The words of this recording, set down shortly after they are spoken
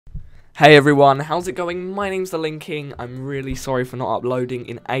Hey everyone, how's it going? My name's the Linking. I'm really sorry for not uploading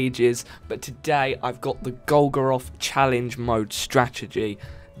in ages, but today I've got the Golgoroth challenge mode strategy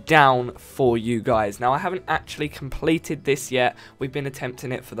down for you guys. Now I haven't actually completed this yet. We've been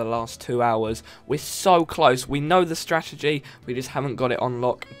attempting it for the last 2 hours. We're so close. We know the strategy, we just haven't got it on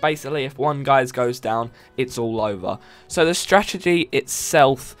lock. Basically, if one guy goes down, it's all over. So the strategy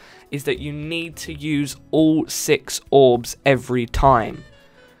itself is that you need to use all 6 orbs every time.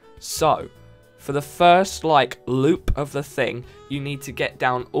 So, for the first loop of the thing, you need to get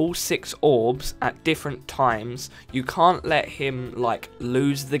down all 6 orbs at different times. You can't let him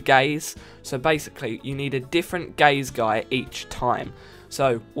lose the gaze. So basically, you need a different gaze guy each time.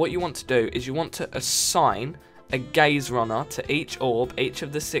 So what you want to do is you want to assign a gaze runner to each orb, each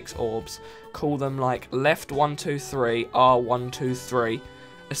of the 6 orbs. Call them left 1 2 3, R 1 2 3.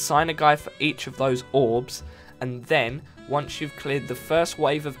 Assign a guy for each of those orbs, and then once you've cleared the first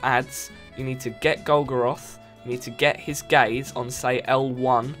wave of ads, you need to get Golgoroth, you need to get his gaze on, say,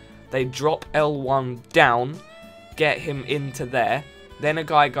 L1. They drop L1 down, get him into there. Then a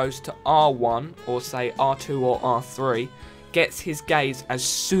guy goes to R1, or say R2 or R3, gets his gaze as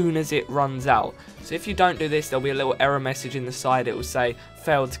soon as it runs out. So if you don't do this, there'll be a little error message in the side. It will say,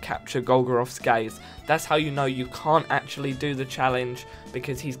 failed to capture Golgoroth's gaze. That's how you know you can't actually do the challenge,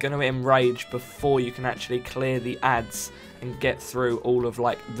 because he's going to enrage before you can actually clear the ads and get through all of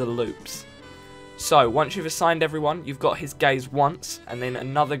the loops. So once you've assigned everyone, you've got his gaze once, and then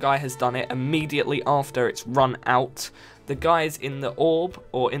another guy has done it immediately after it's run out. The guys in the orb,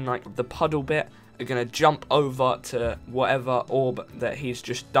 or in the puddle bit, are going to jump over to whatever orb that he's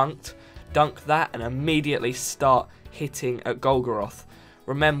just dunked, dunk that, and immediately start hitting at Golgoroth.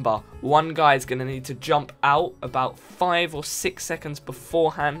 Remember, one guy is going to need to jump out about 5 or 6 seconds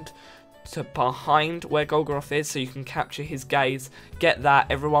beforehand to behind where Golgoroth is, so you can capture his gaze, get that,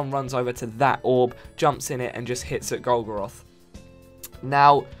 everyone runs over to that orb, jumps in it, and just hits at Golgoroth.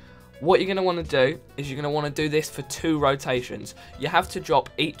 Now, what you're going to want to do is you're going to want to do this for 2 rotations. You have to drop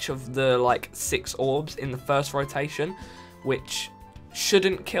each of the 6 orbs in the first rotation, which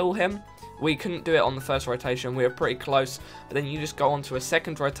shouldn't kill him. We couldn't do it on the first rotation, we were pretty close, but then you just go on to a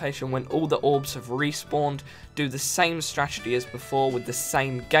second rotation when all the orbs have respawned, do the same strategy as before with the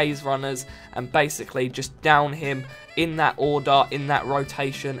same gaze runners, and basically just down him in that order, in that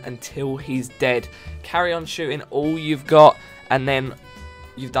rotation, until he's dead. Carry on shooting all you've got, and then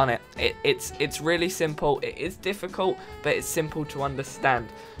you've done it. It's really simple. It is difficult, but it's simple to understand.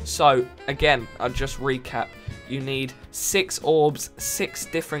 So again, I'll just recap. You need 6 orbs, 6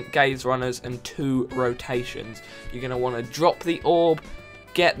 different gaze runners, and 2 rotations. You're going to want to drop the orb,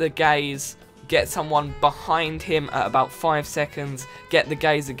 get the gaze, get someone behind him at about 5 seconds, get the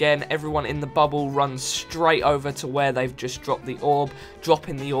gaze again, everyone in the bubble runs straight over to where they've just dropped the orb,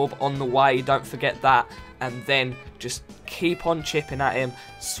 dropping the orb on the way, don't forget that, and then just keep on chipping at him,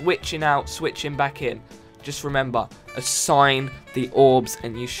 switching out, switching back in. Just remember, assign the orbs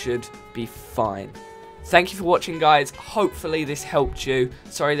and you should be fine. Thank you for watching, guys. Hopefully this helped you.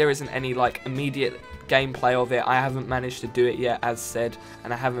 Sorry there isn't any immediate gameplay of it. I haven't managed to do it yet, as said,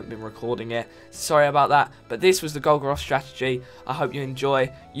 and I haven't been recording it. Sorry about that, but this was the Golgoroth strategy. I hope you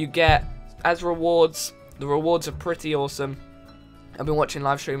enjoy. You get, as rewards, the rewards are pretty awesome. I've been watching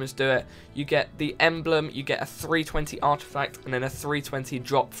live streamers do it. You get the emblem, you get a 320 artifact, and then a 320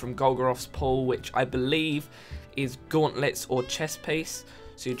 drop from Golgoroth's pool, which I believe is gauntlets or chest piece.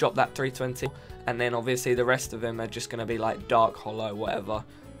 So you drop that 320, and then obviously the rest of them are just going to be dark, hollow, whatever,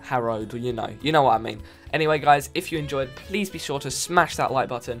 harrowed, you know what I mean. Anyway, guys, if you enjoyed, please be sure to smash that like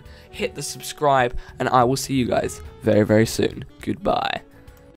button, hit the subscribe, and I will see you guys very, very soon. Goodbye.